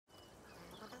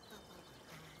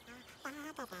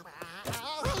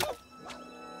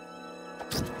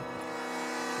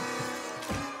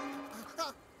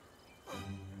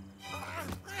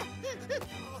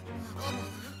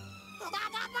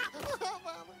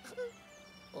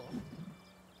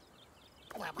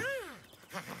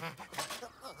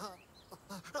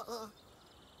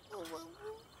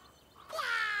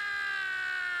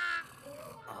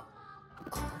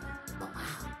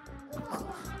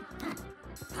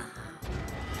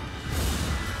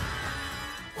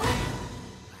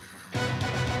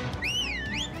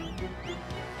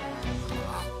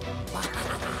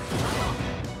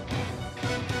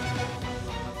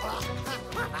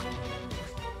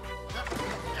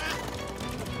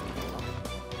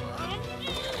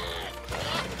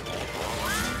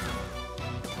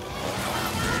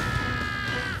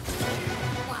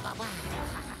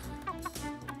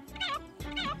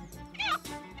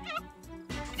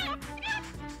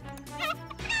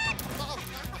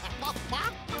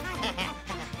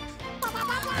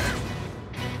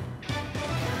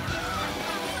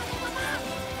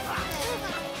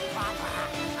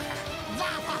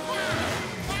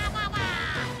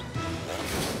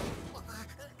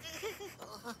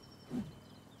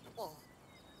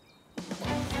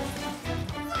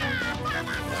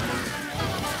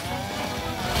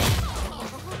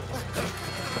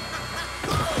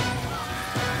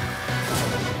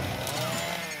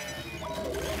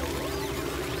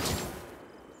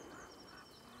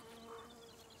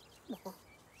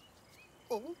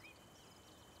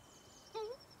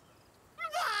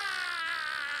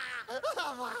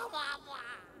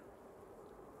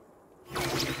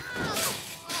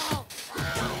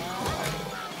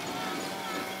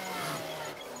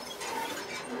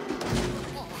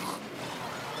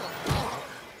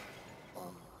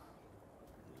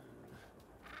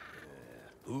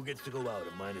Who gets to go out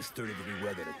in minus 30-degree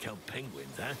weather to count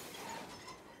penguins, huh?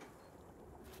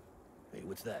 Hey,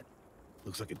 what's that?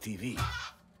 Looks like a TV.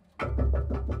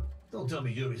 Don't tell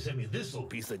me Yuri sent me this old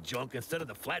piece of junk instead of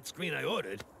the flat screen I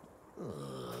ordered.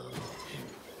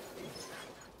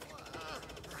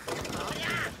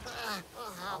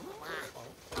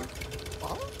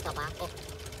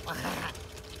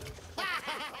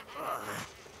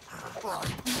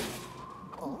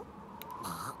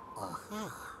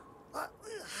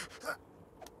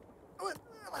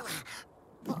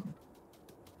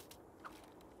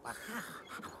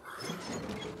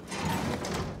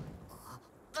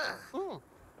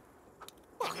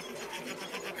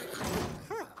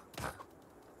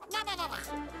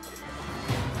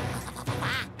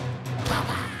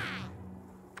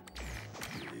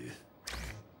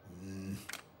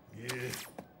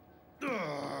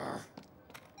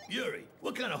 Yuri,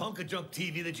 what kind of hunk of junk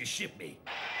TV did you ship me?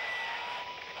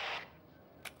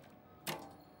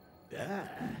 Ah.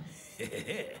 This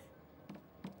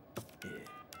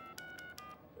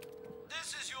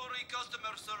is Yuri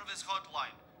customer service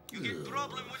hotline. You get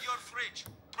problem with your fridge,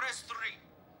 press 3.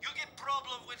 You get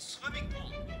problem with swimming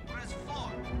pool, press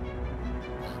 4.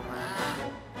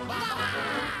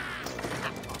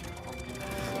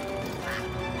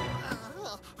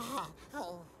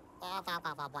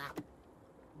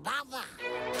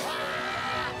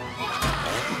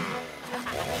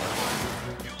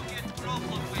 You get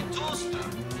problem with toaster,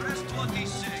 press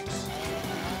 26.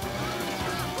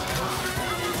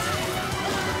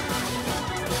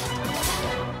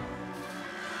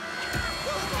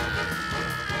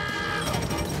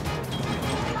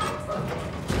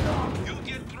 You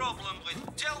get problem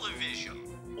with television,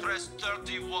 press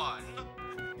 31.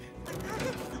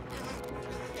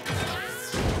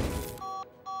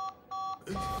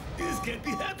 This can't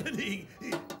be happening!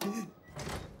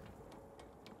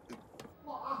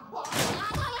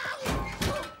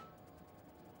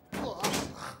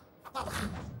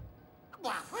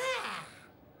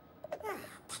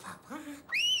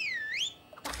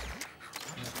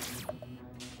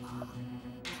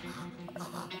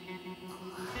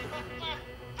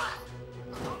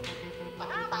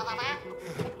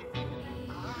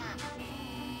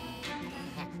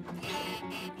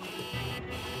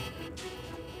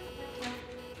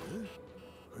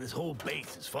 This whole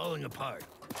base is falling apart.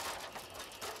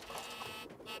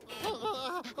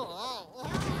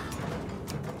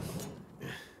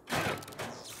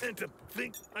 And to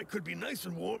think I could be nice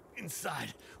and warm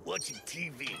inside, watching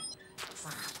TV.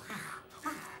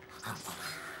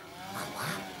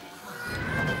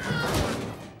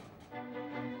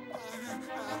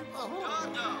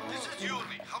 Dada, this is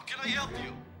Yuri. How can I help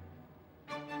you?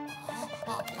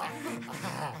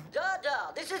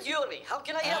 Dada, this is Yuri. How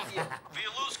can I help you? We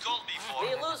lose call before.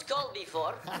 We lose call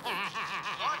before.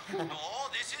 What? No,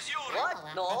 this is Yuri.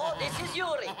 What? No, this is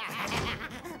Yuri.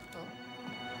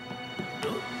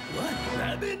 What?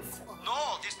 Rabbids? No,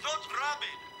 this not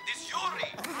Rabbid. This Yuri.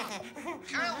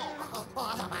 Hello.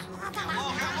 Hello,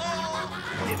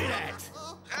 hello. Give me that.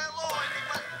 Hello,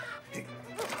 everybody.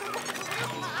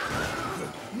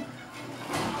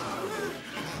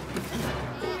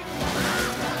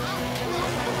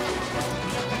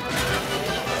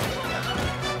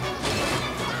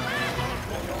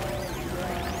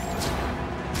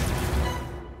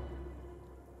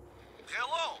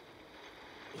 Hello.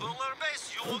 Puller Base,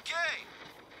 you okay?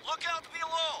 Look out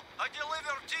below. I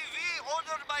deliver TV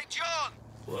ordered by John.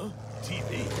 What?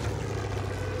 TV?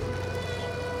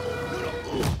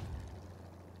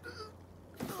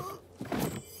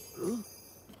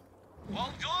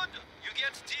 All good? You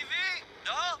get TV?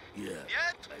 No? Yeah,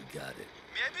 Yet? I got it.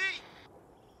 Maybe?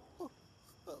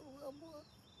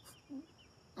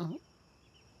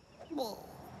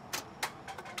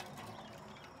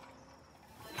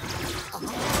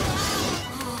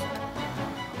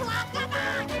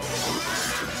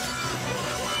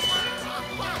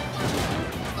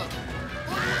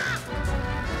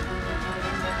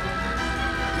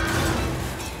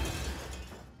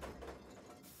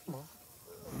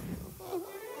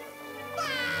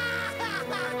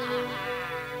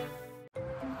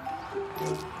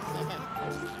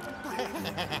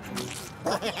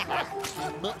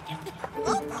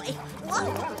 Oh boy! Whoa!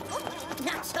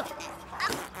 Not so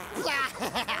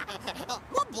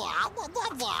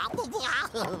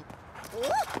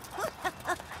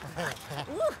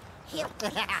Here.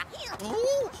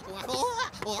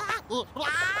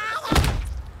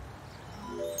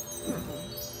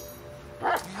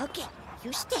 Okay,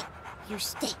 you stay. You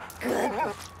stay. Good.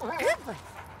 Good boy.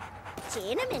 See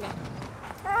you in a minute.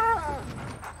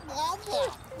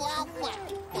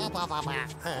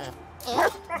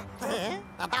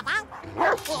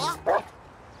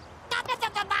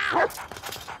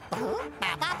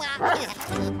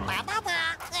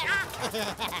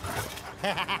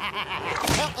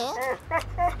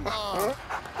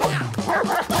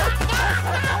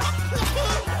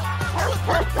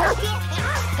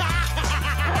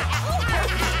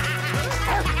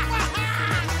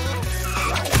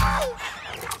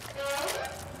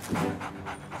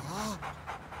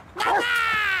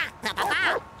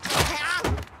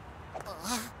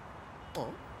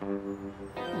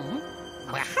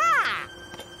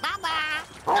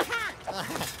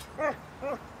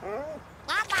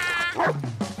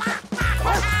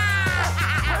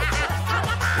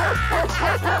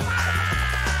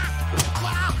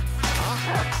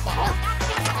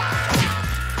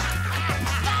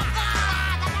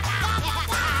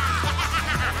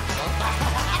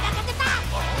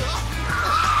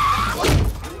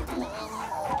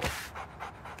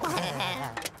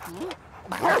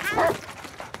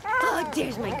 Oh,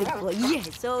 there's my good boy.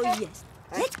 Yes, oh yes.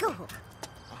 Let's go home.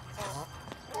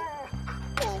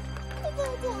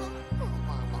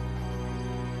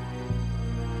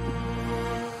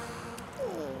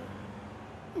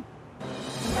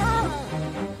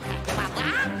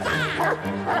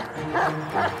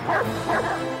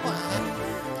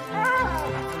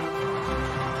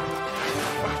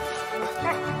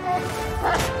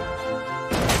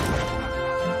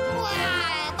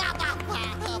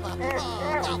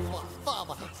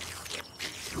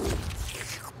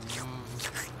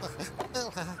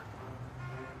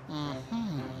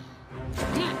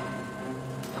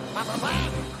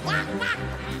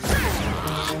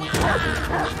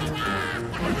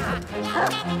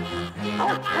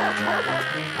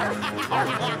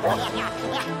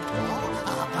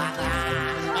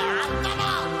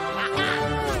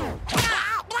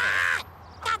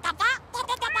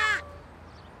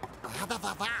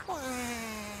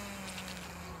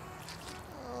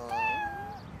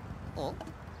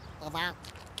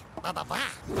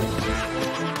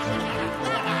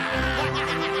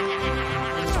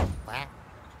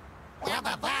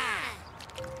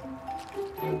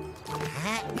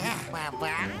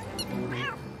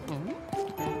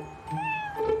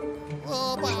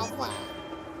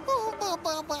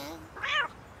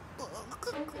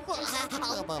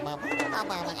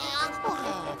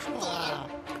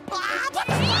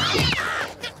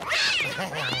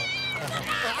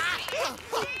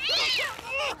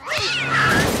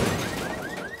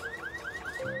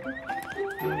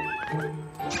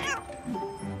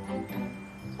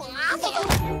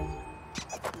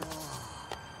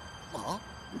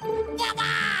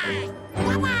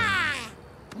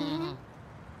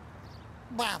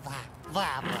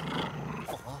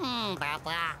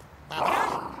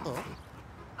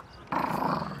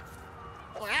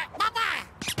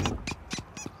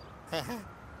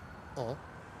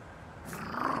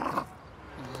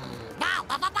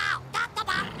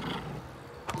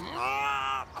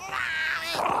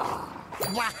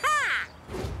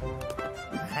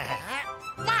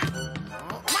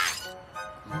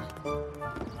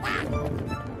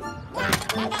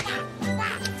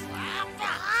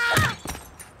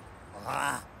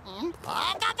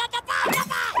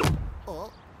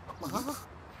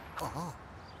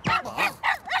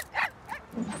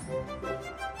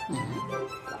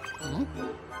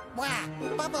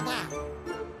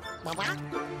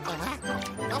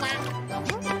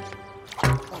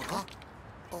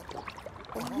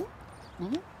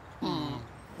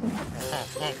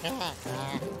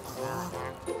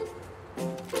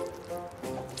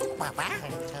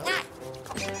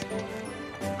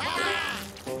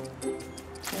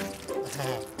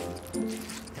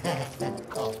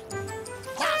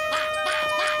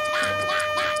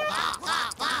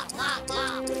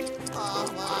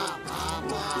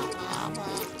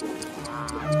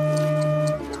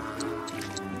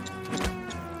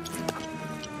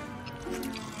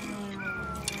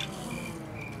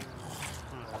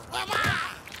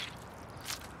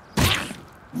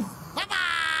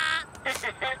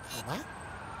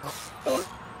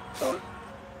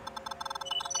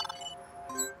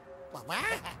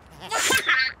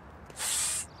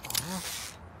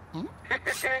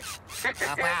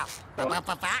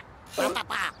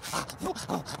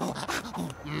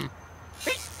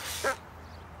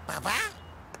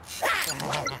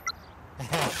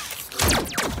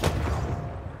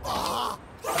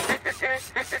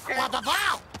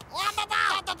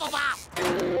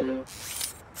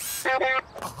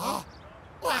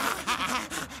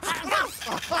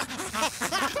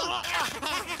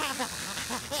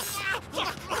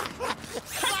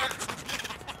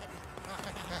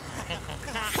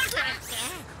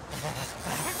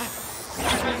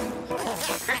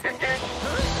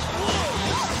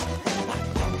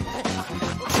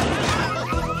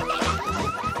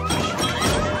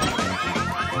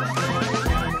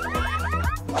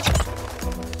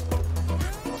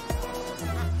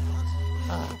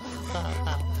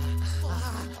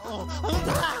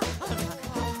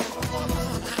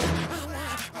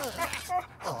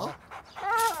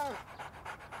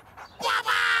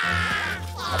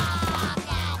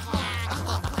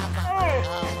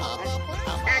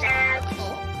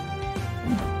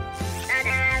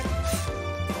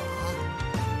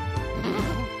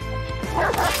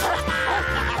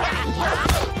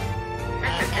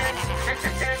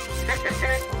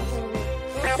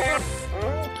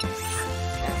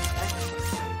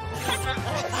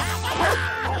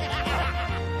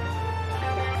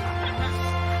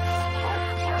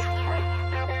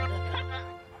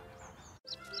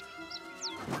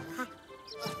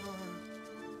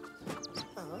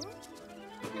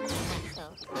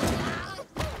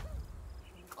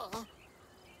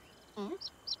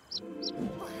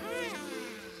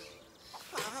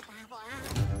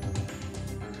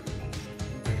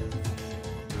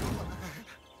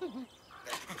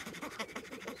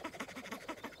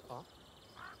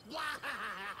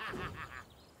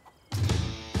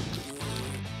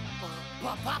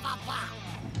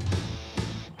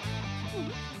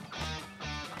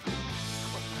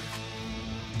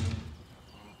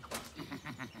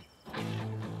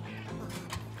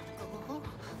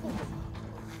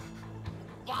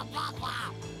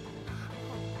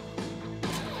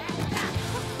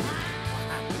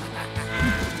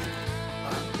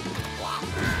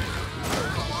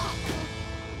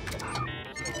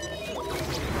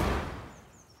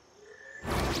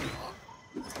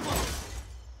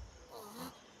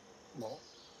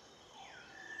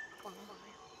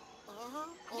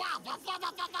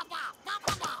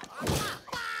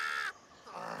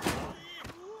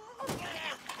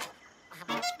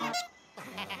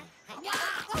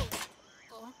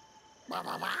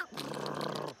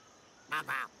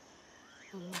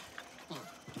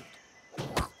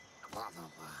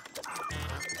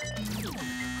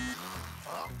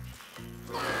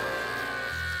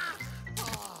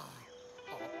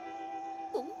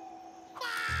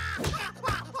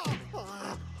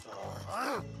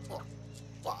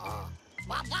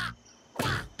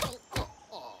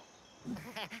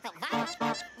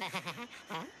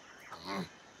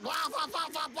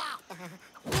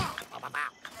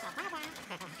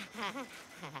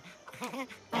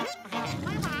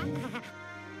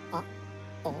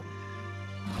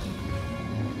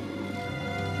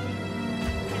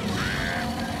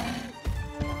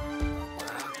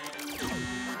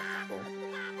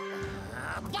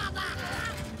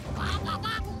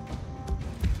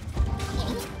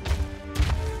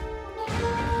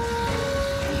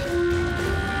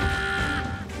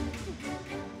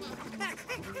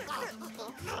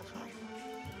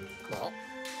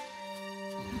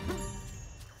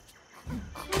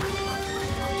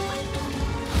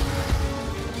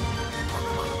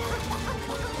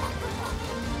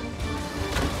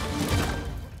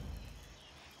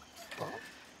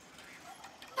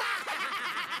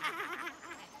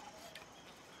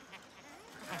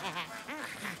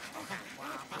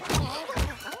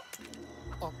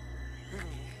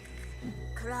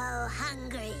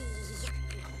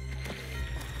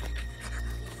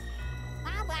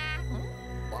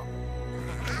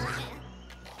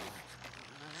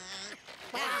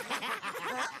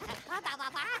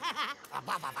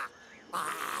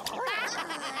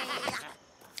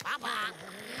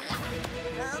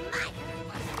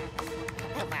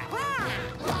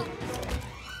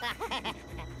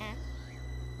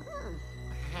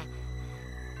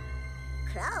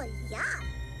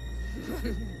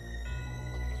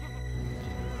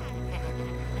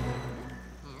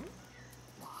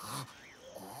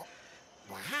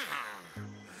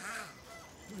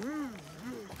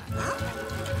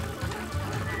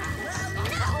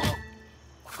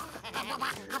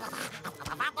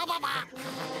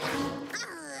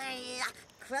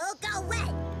 Crow, go away!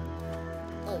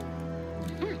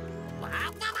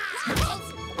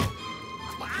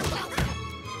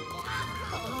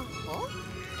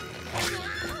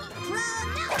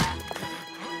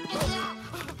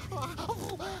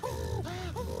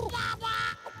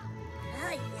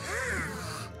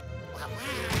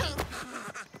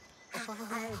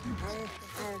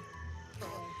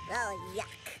 Oh,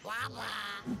 yuck.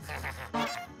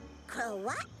 Crow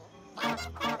what?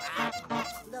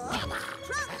 No. Crow what?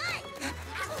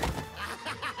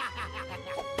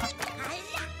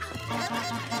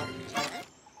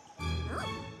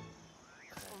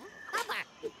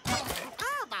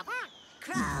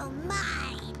 Crow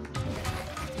mine.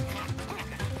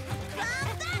 Crow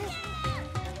back here.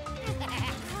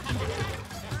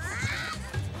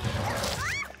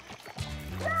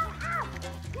 Crow out.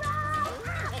 Crow out.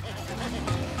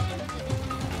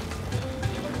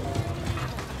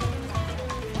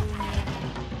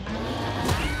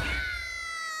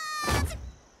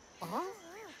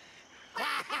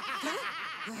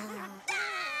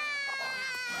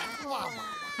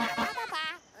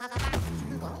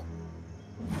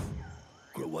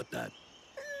 Crow, what that?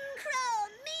 Crow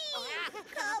me.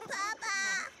 Crow Papa.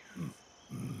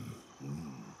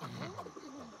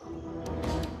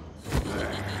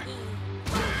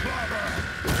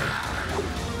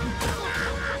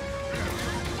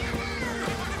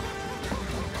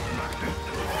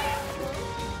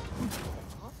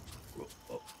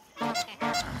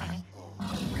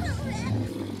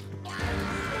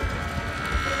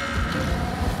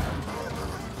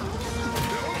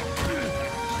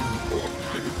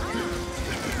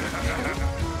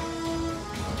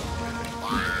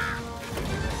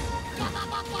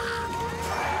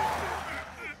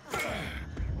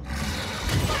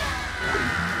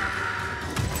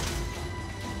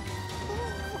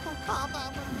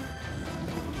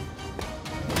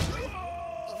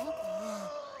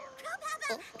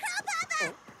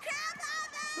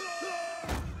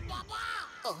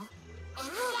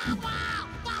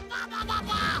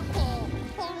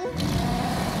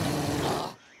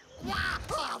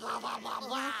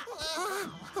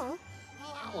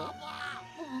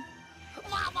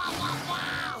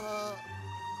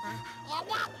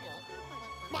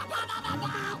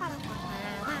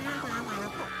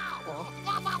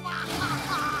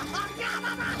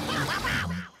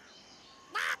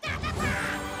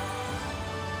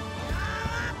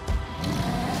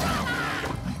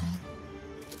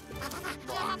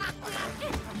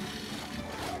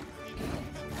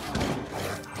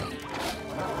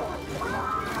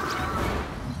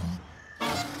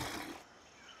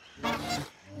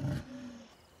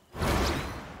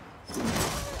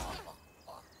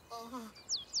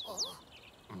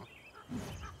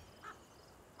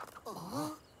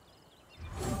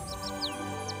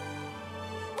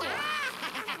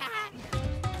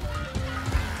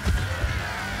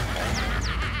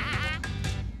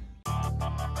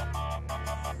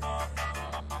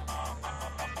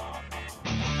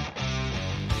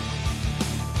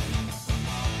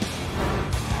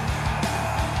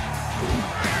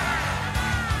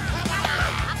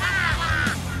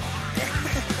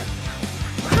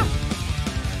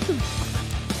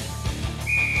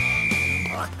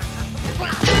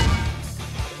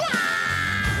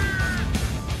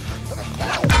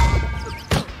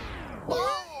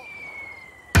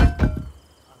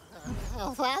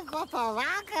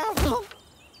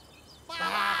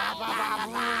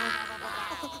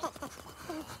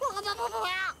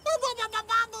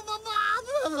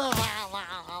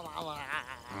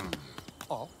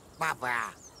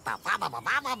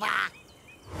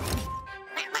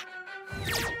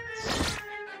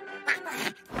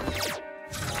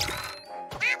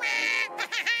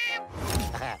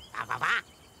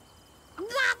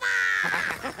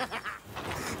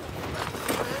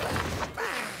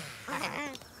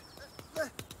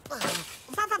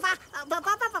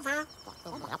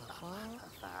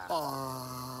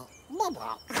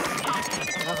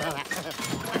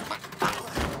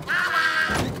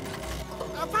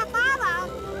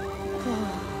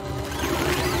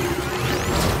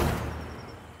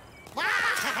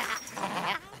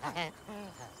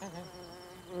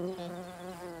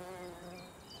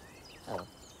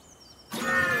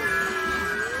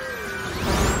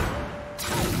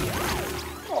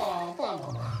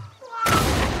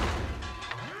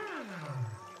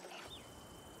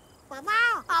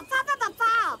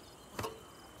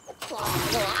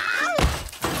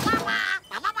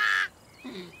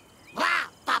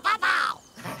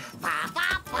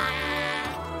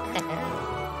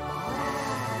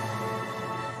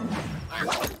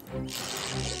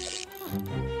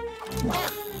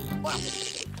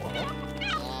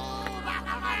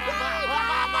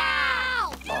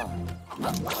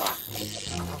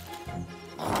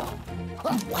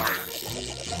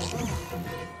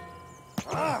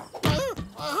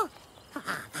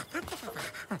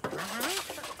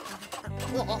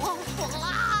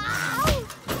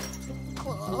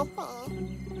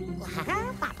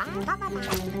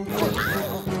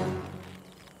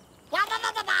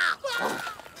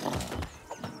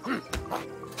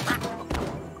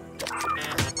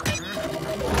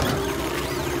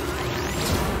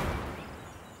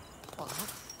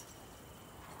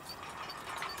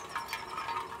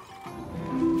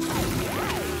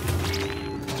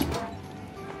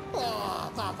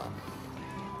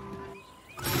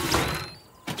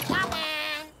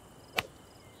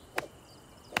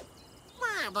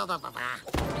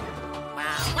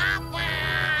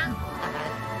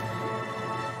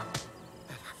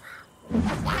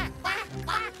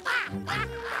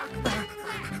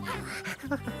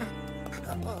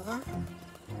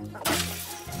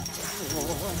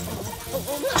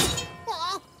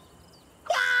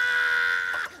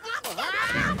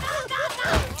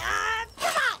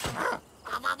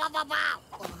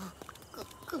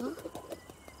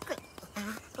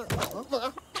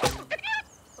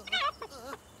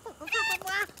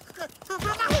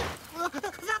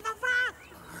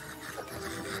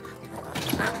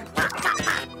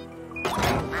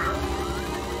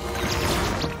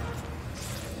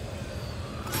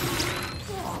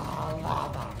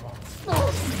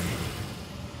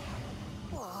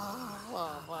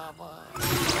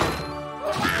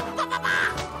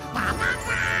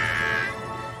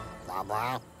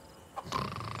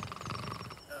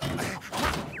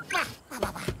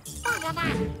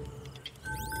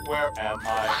 Where am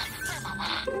I?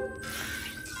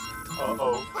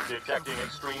 Uh-oh, detecting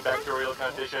extreme bacterial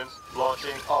conditions.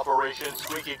 Launching Operation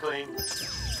Squeaky Clean.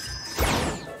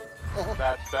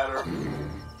 That's better.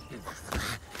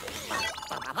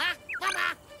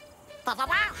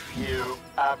 You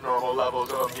abnormal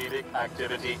levels of amoebic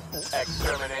activity.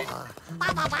 Exterminate.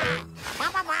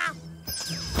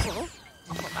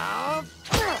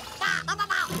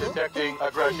 Detecting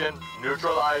aggression.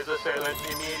 Neutralize assailant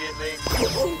immediately.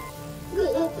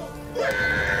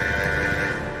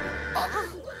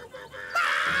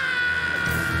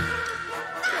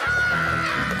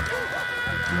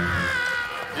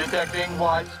 Detecting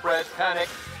widespread panic.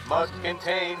 Must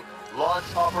contain. Launch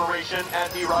Operation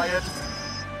Anti-Riot.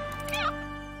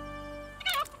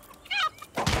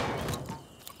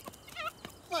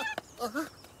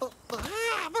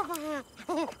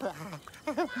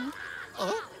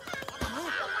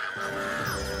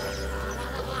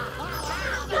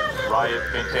 Riot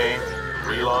contained.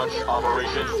 Relaunch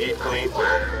Operation Deep Clean.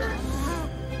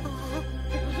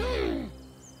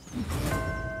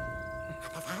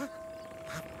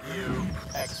 You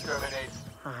exterminate.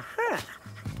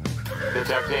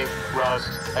 Detecting rust.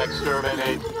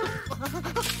 Exterminate.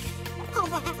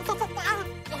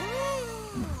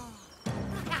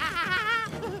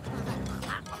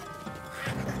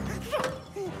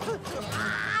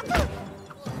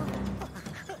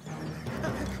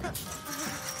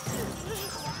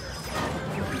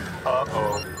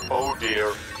 Uh-oh. Oh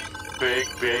dear.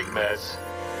 Big mess.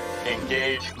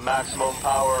 Engage maximum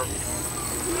power.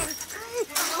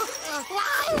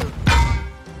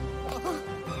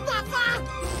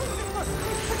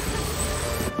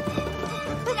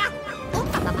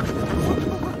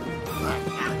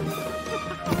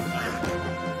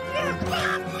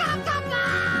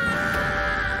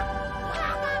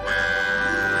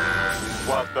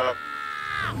 What the?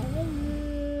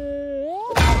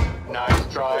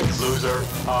 Nice try, loser.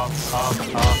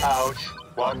 Ouch.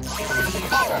 What?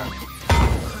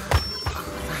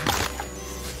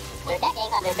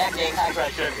 Detecting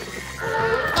aggression.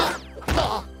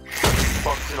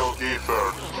 Functional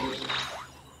defect.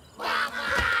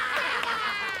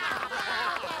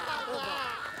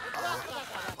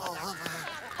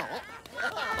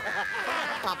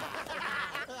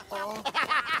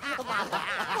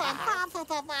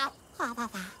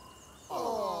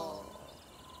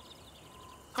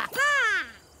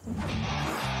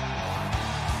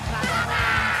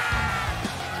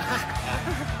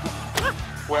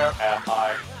 Where am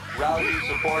I? Rowdy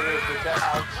supporters detect.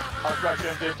 Ouch.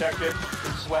 Aggression detected.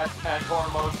 Sweat and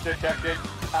hormones detected.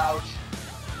 Ouch.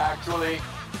 Actually,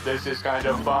 this is kind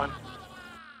of fun.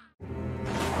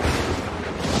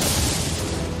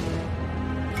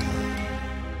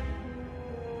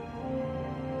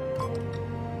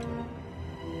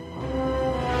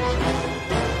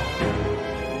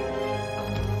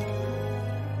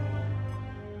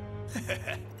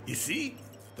 You see?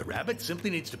 The rabbit simply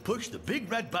needs to push the big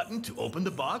red button to open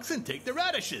the box and take the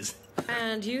radishes.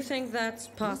 And you think that's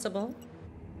possible?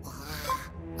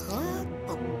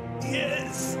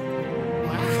 Yes.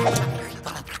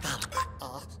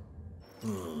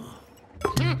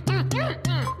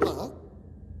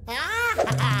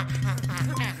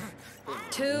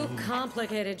 Too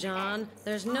complicated, John.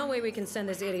 There's no way we can send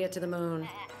this idiot to the moon.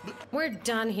 We're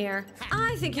done here.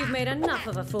 I think you've made enough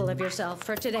of a fool of yourself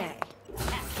for today.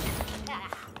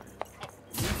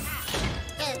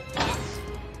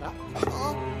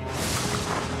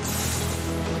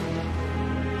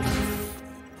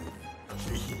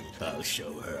 I'll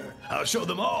show her. I'll show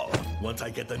them all. Once I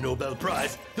get the Nobel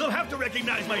Prize, they'll have to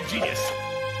recognize my genius.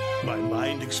 My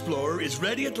mind explorer is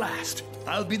ready at last.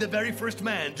 I'll be the very first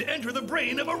man to enter the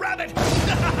brain of a rabbit.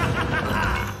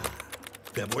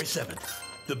 February 7th,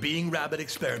 the Being Rabbit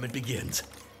experiment begins.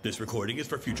 This recording is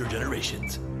for future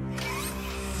generations.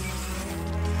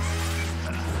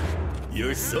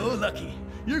 You're so lucky.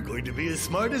 You're going to be as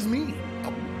smart as me.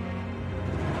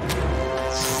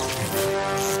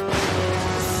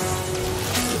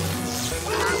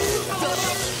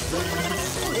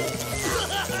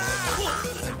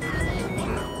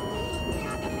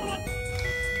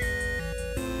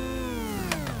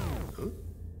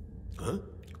 Huh?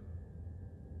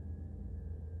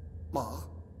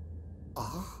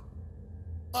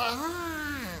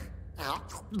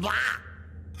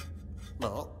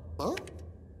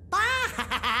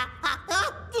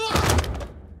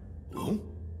 Oh?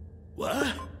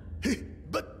 What?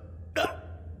 But...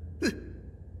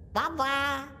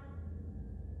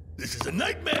 This is a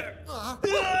nightmare!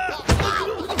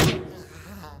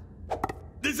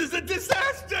 This is a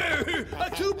disaster! Our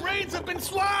two brains have been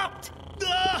swapped!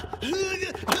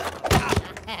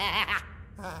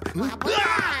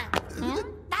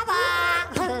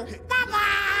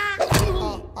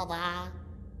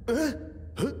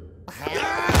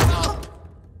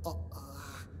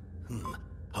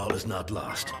 All is not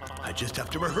lost. I just have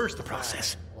to rehearse the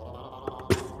process.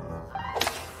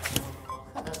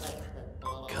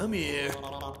 Come here.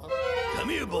 Come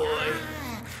here, boy.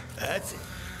 That's it.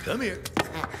 Come here.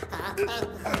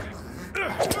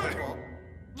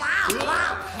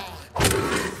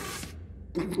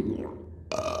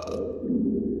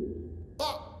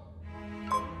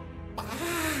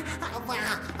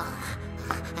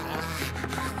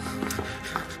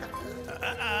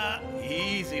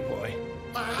 Easy, boy.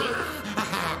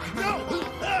 No!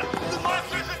 The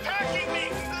monster's attacking me!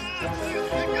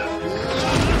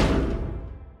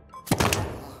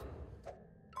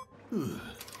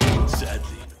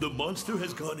 Sadly, the monster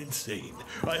has gone insane.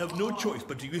 I have no choice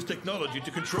but to use technology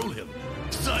to control him.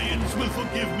 Science will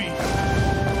forgive me.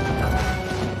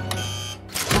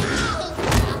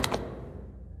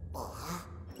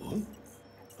 Oh?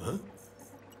 Huh?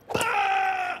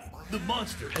 Ah! The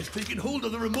monster has taken hold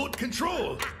of the remote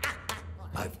control.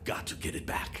 I've got to get it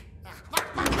back.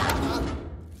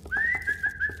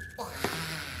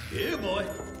 Here, boy.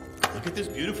 Look at this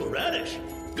beautiful radish.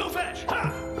 Go fetch! Ha!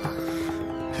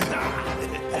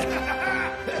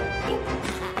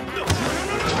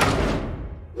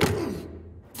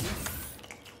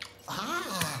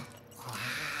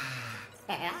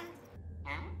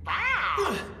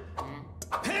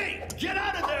 Hey! Get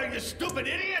out of there, you stupid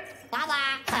idiot!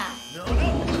 No, no!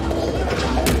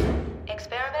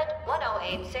 Experiment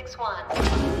 10861.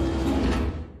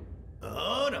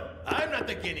 Oh, no. I'm not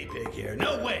the guinea pig here.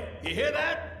 No way. You hear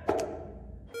that?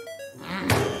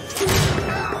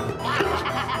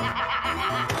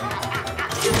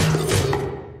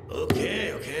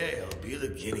 Okay, I'll be the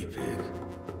guinea pig.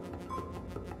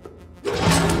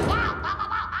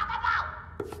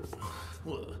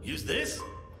 Well, use this?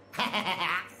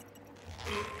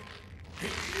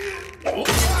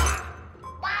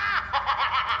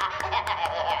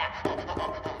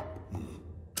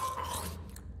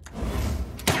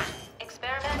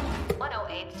 Experiment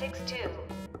 10862.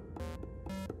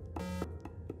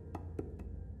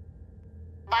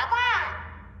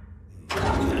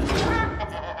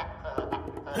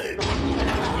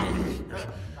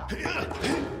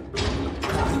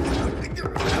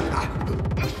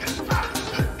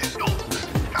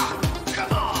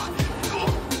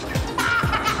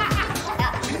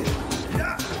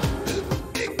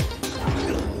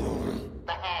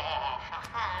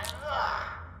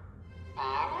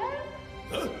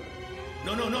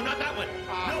 No, not that one.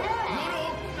 No.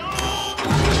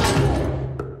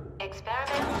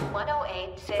 Experiment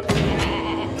 10862.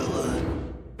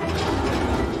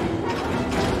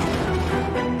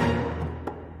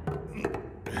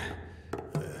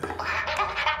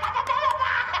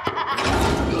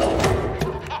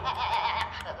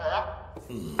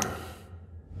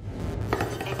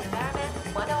 Experiment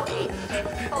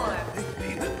 10864.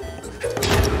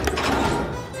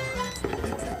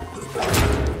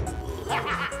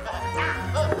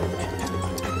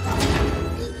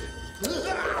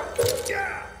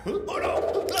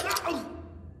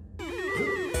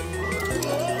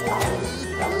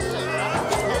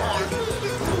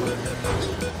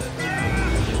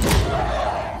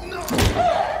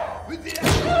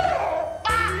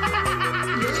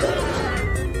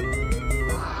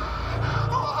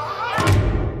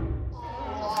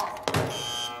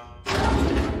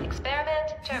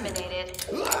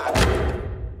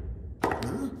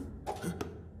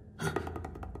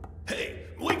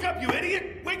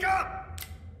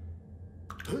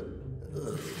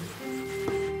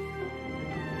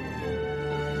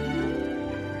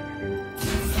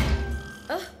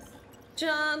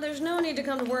 John, there's no need to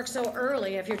come to work so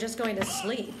early if you're just going to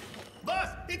sleep. Boss,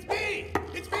 it's me!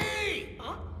 It's me!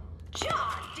 Huh?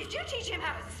 John, did you teach him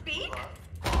how to speak?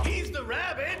 He's the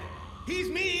rabbit! He's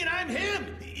me and I'm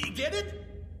him! You get it?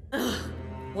 Ugh,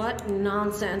 what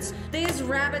nonsense. These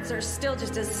rabbits are still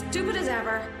just as stupid as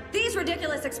ever. These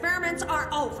ridiculous experiments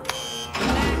are over.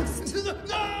 Next.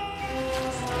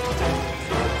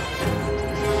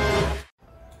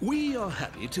 We are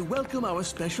happy to welcome our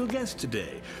special guest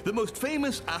today, the most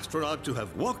famous astronaut to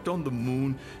have walked on the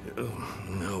moon. Oh,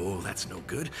 no, that's no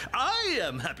good. I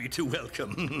am happy to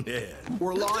welcome. Yeah.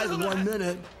 We're live in 1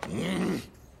 minute.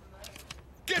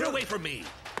 Get away from me!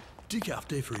 Decaf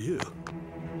day for you.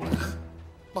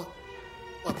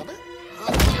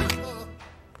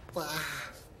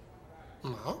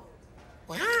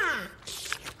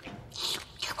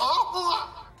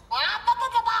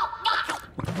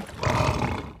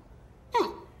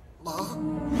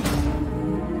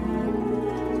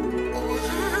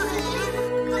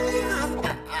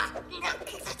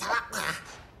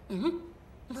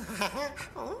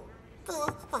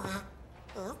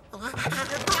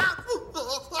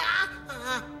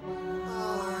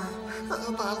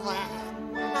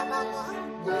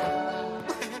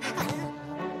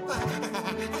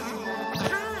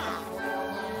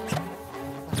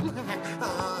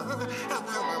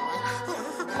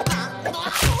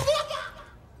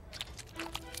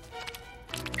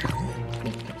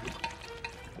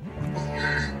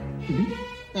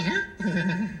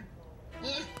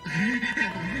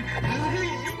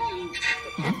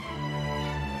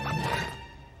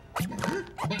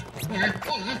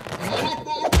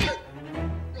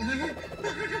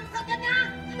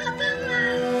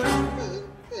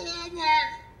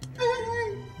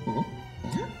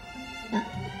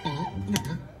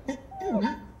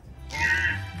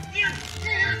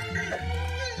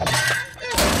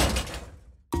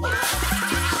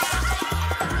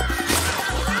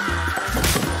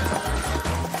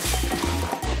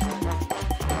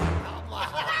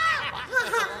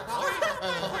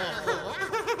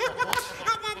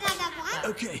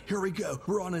 Okay, here we go.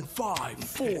 We're on in 5,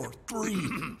 4,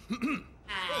 3.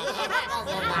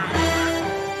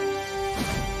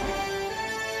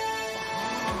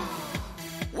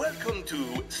 Welcome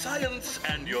to Science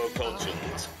and Your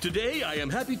Conscience. Today, I am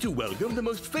happy to welcome the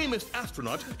most famous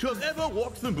astronaut to have ever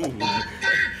walked the moon.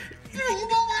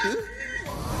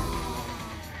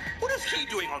 What is he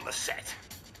doing on the set?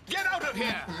 Get out of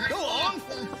here! Go on!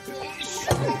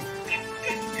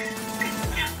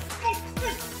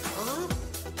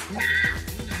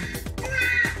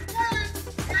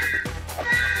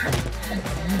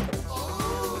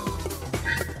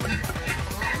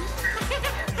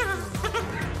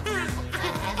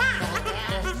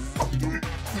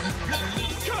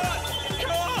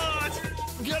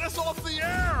 Get us off the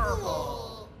air!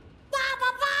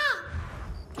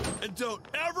 And don't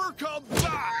ever come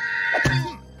back!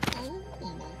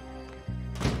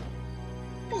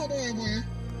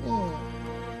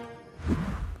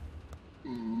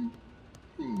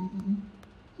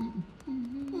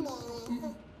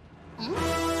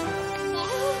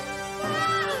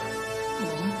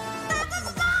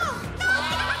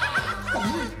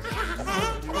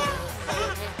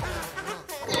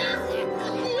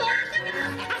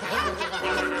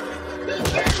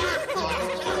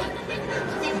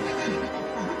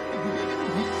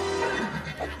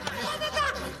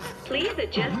 Please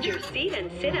adjust your seat and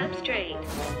sit up straight.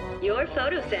 Your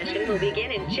photo session will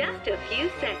begin in just a few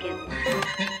seconds.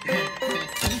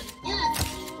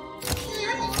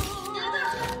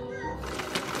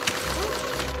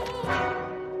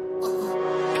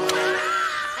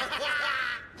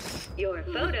 Your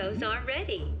photos are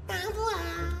ready.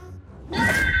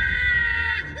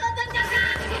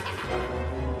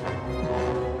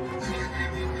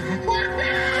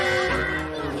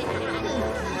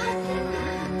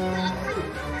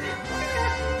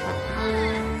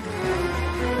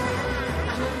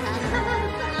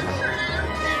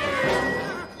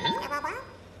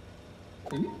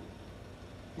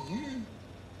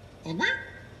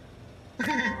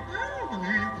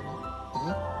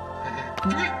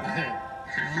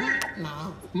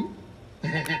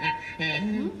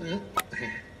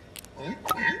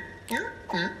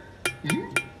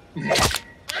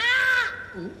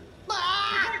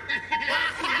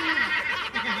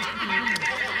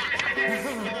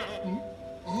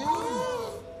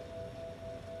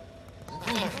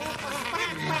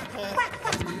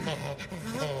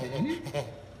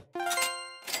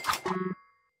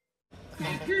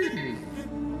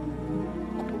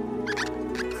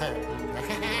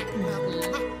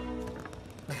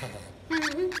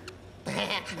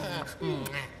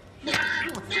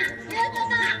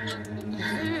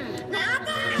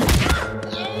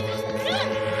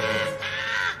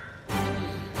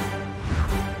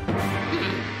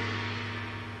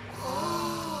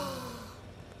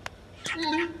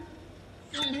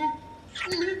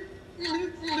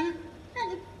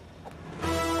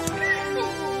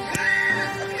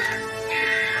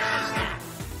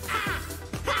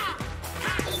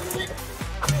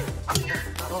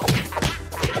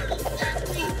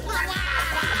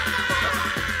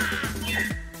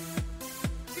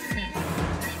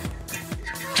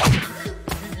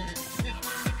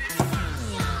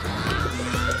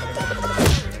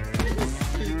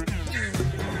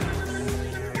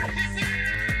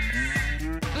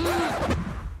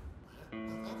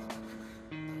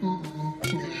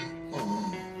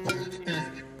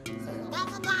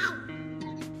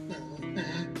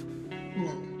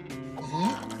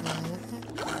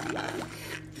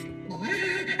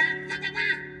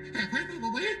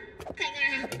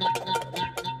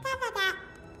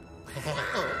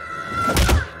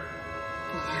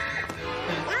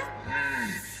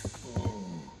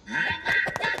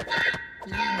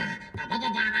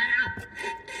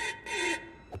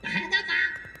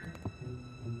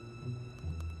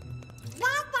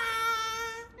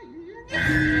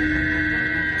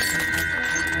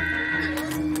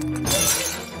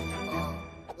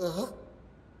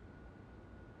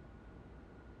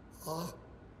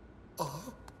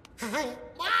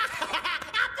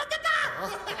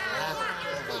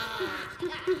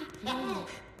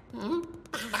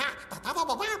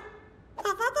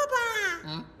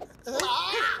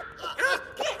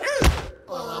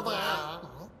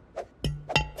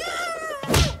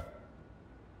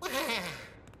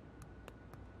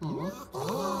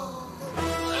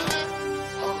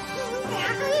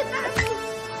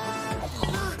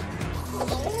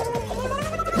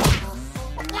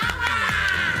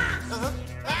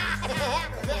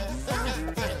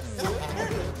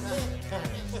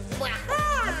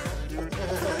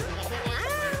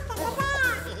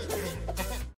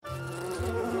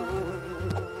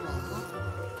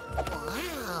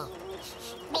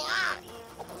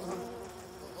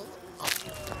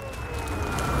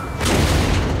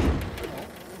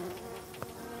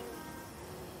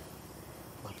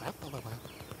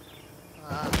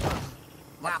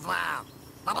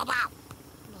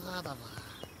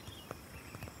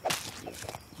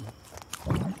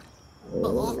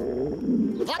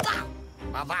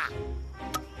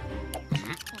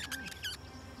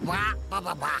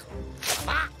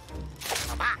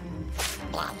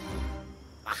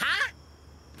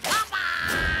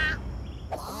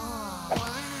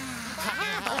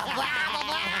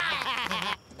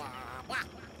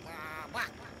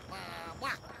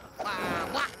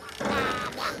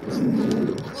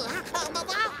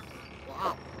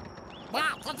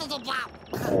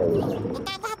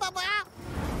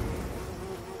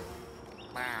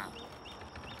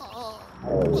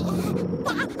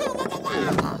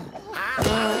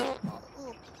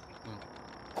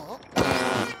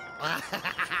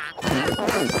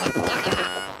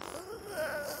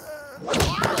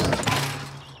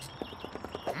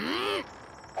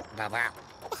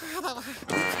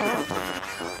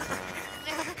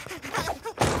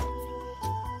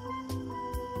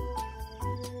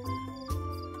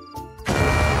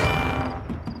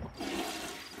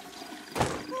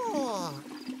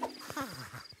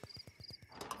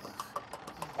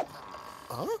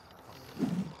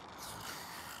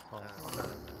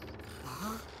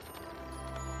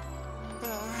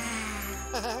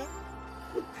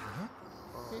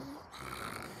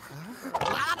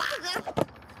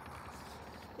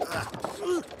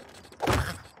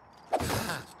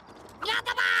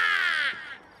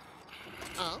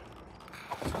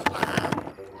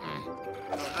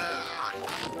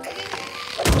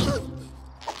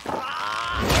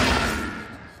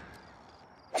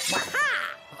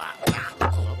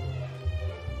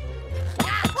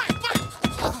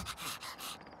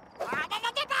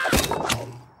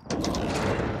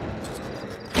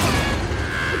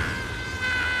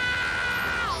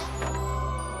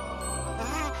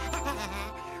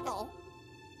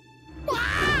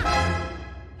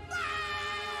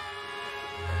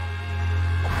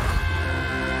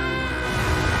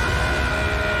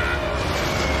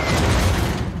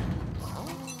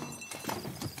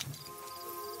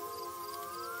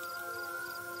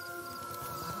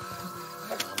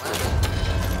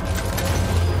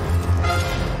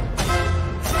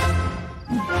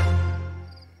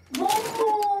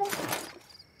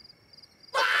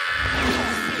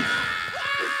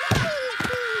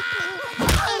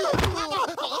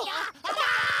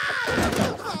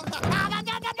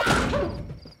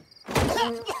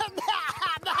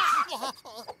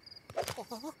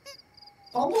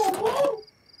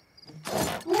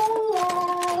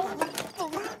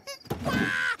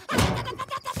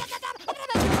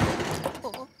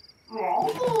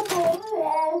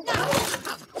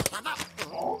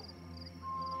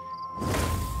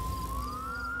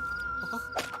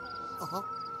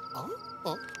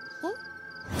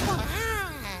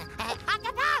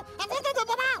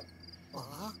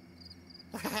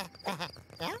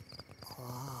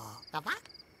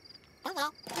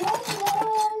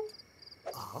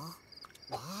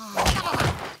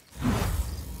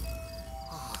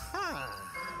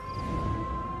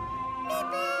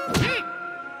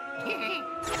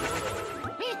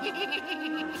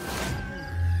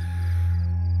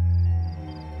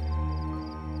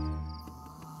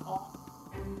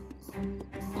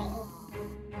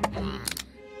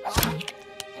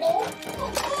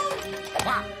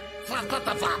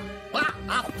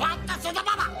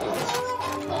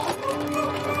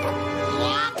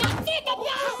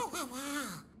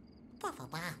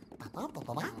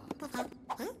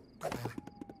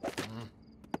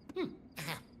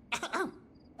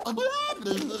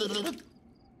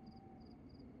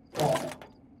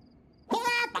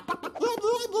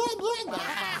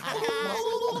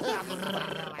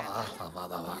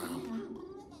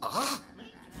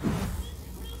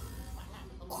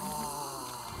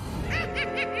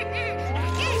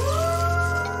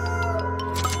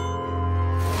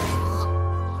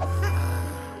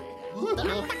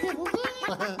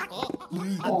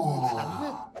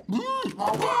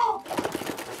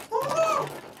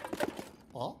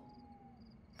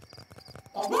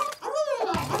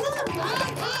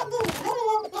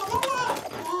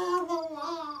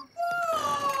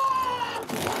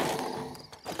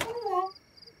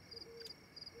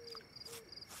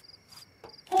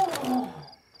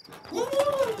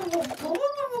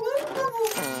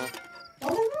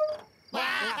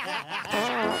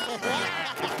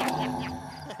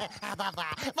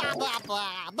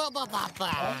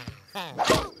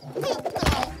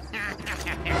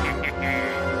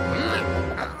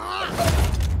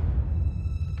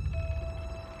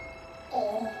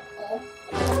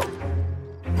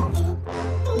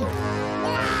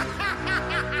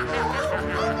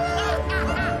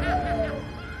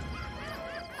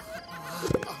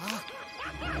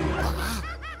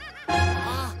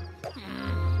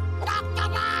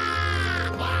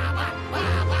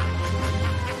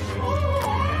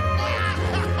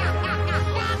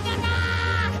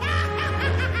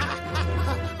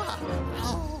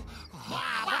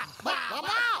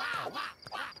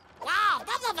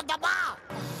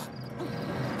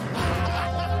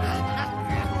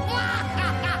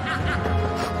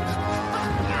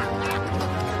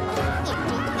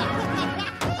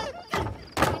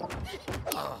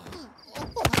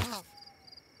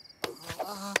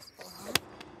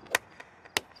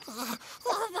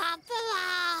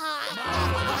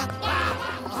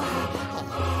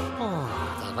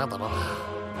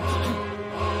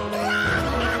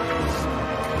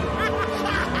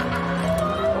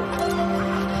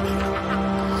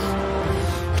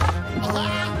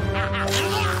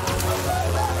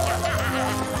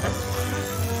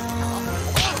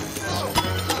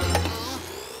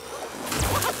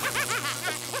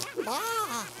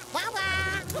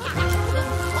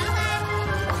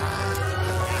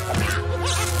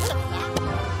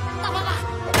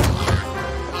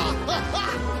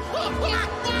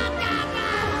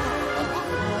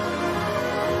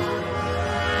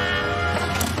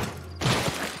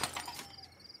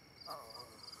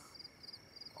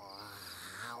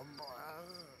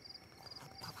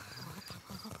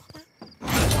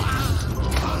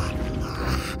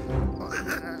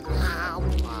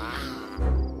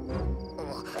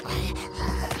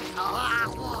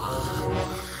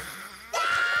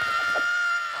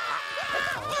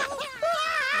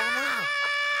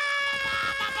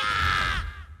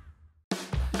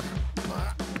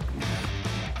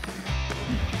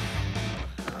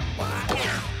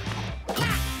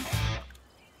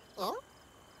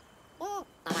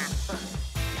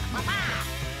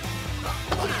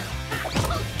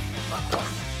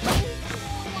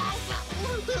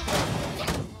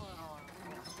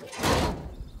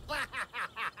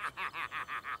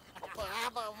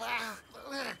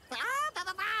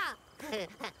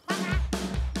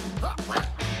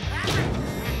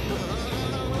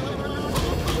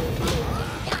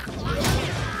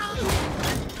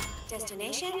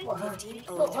 Destination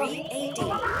 1503 AD.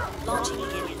 Launching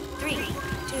in 3,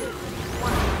 2,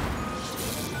 1.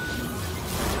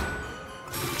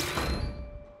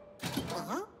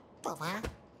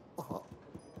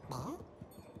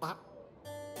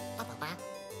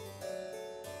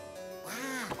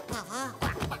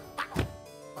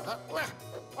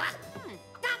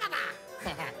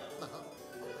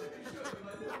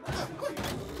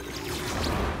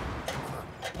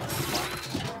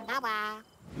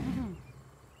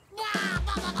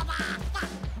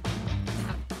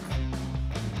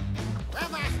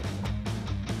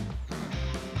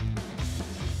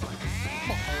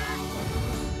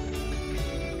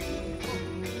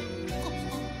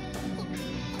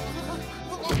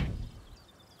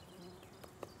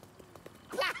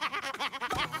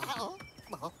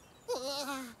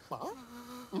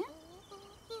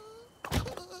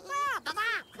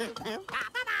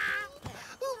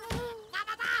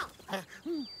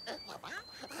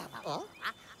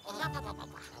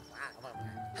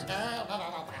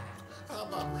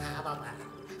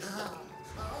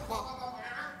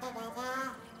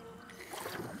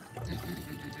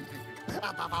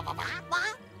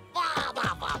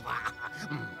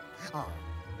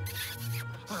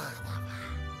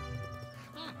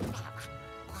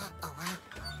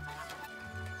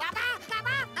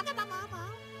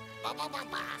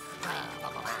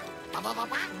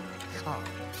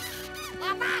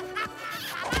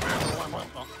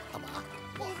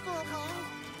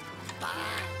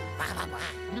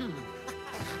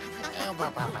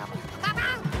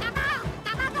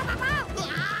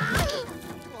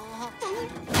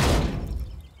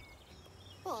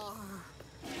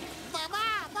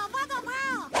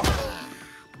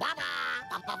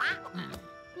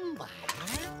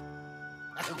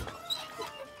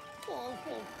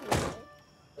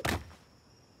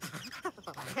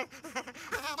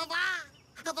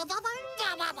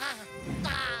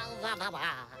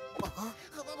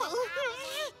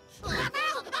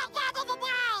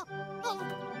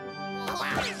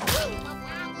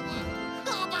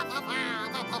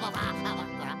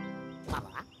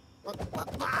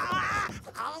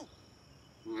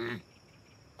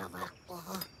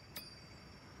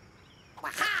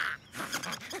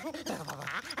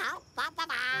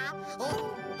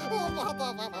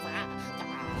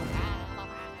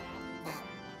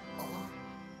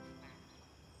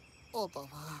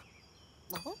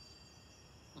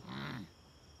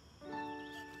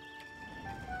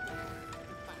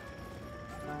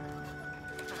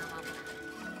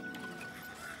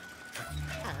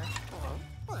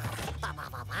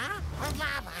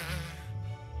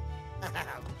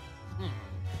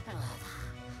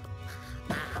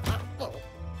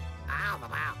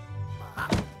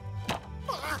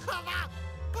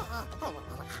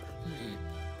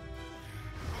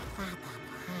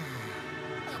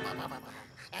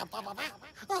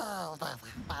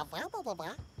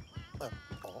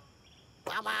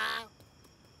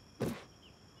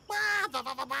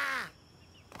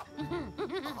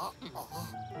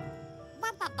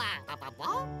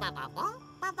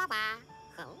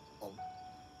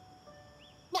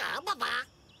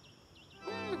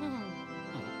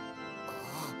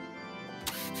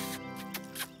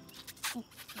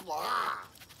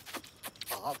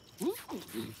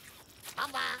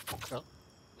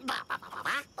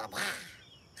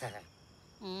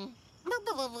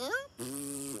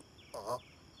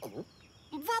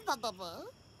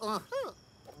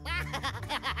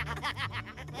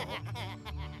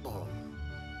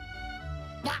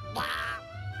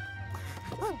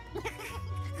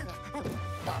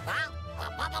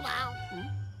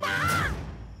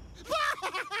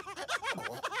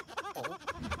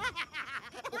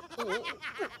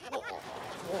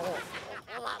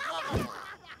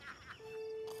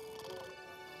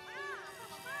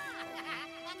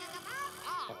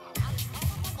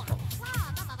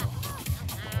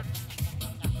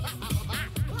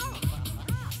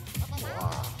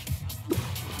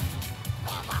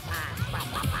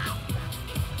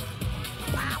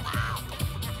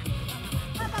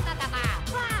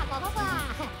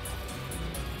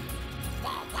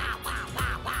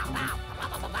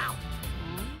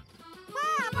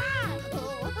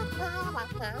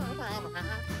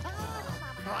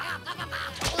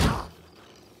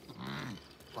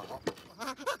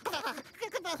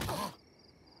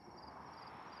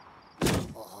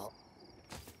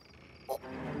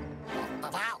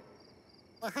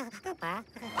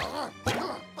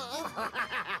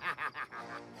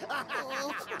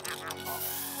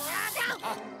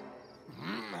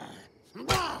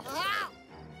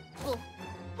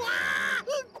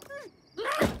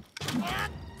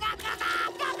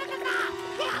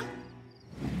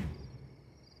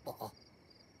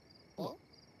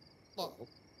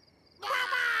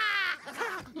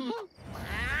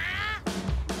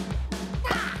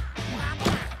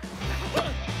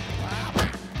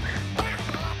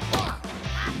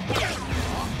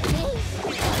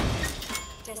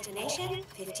 Destination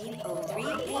 1503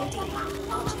 AD.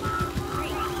 Altitude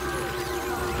 3.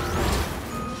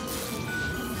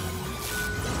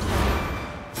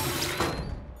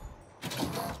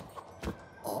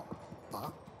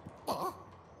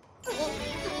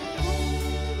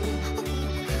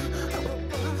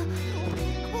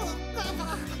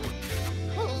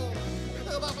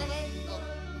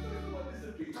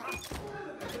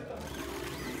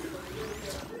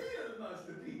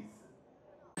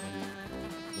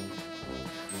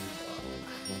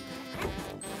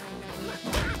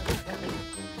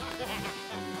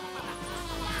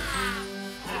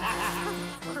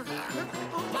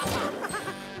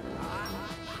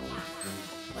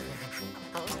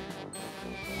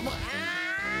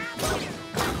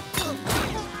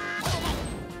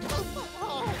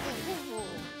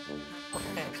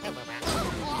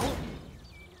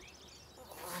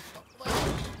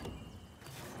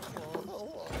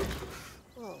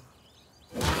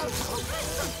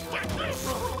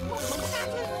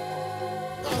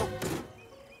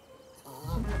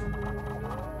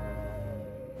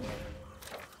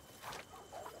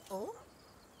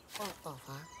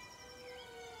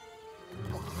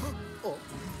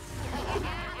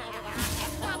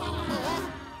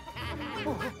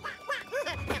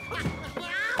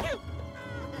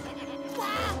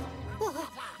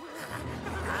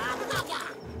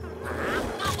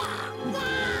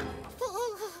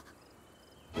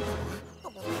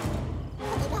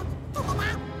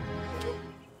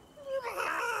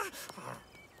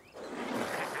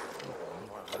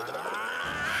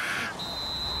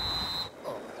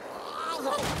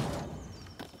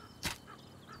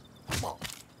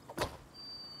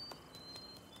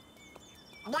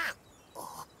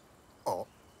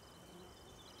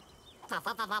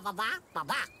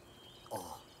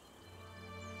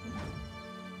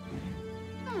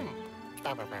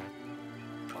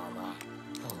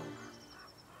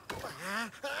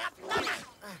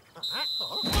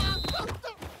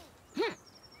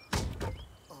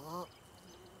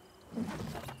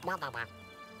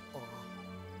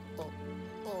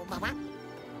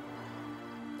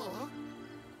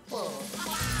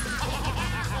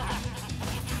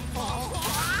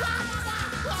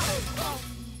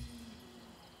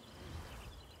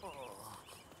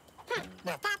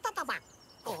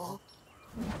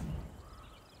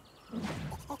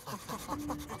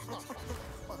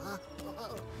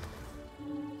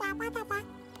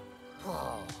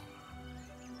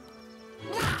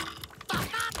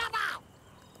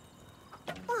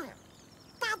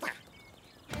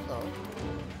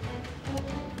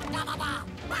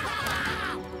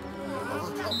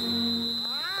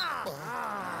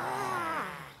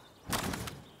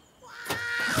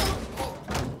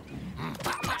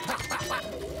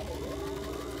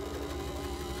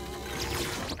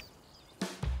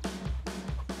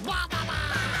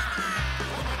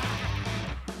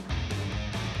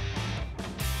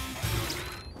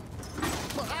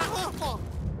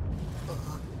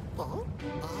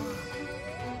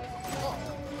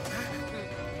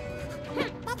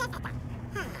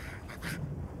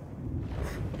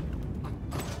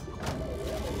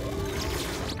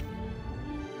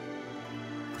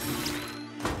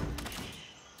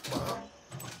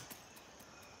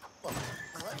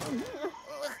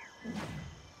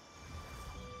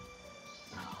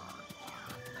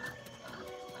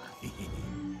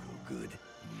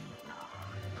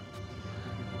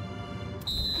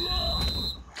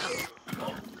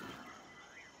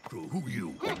 Who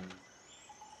you? Huh?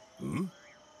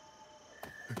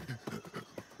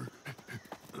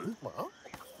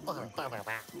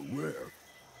 Where?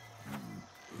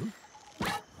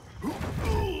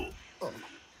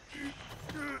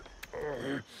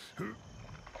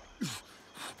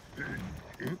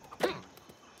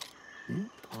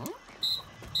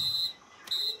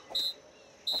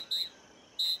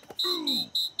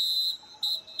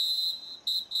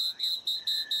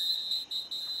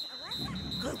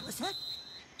 What's that?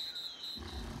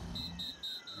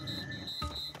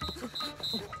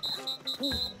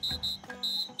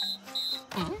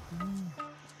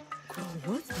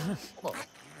 What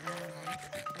the?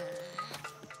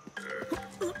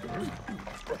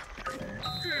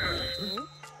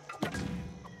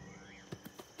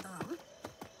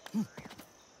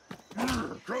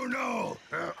 Chrono!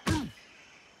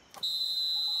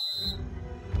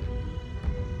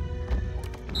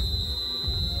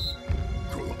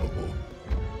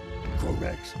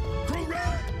 Crorex!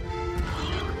 Crorex!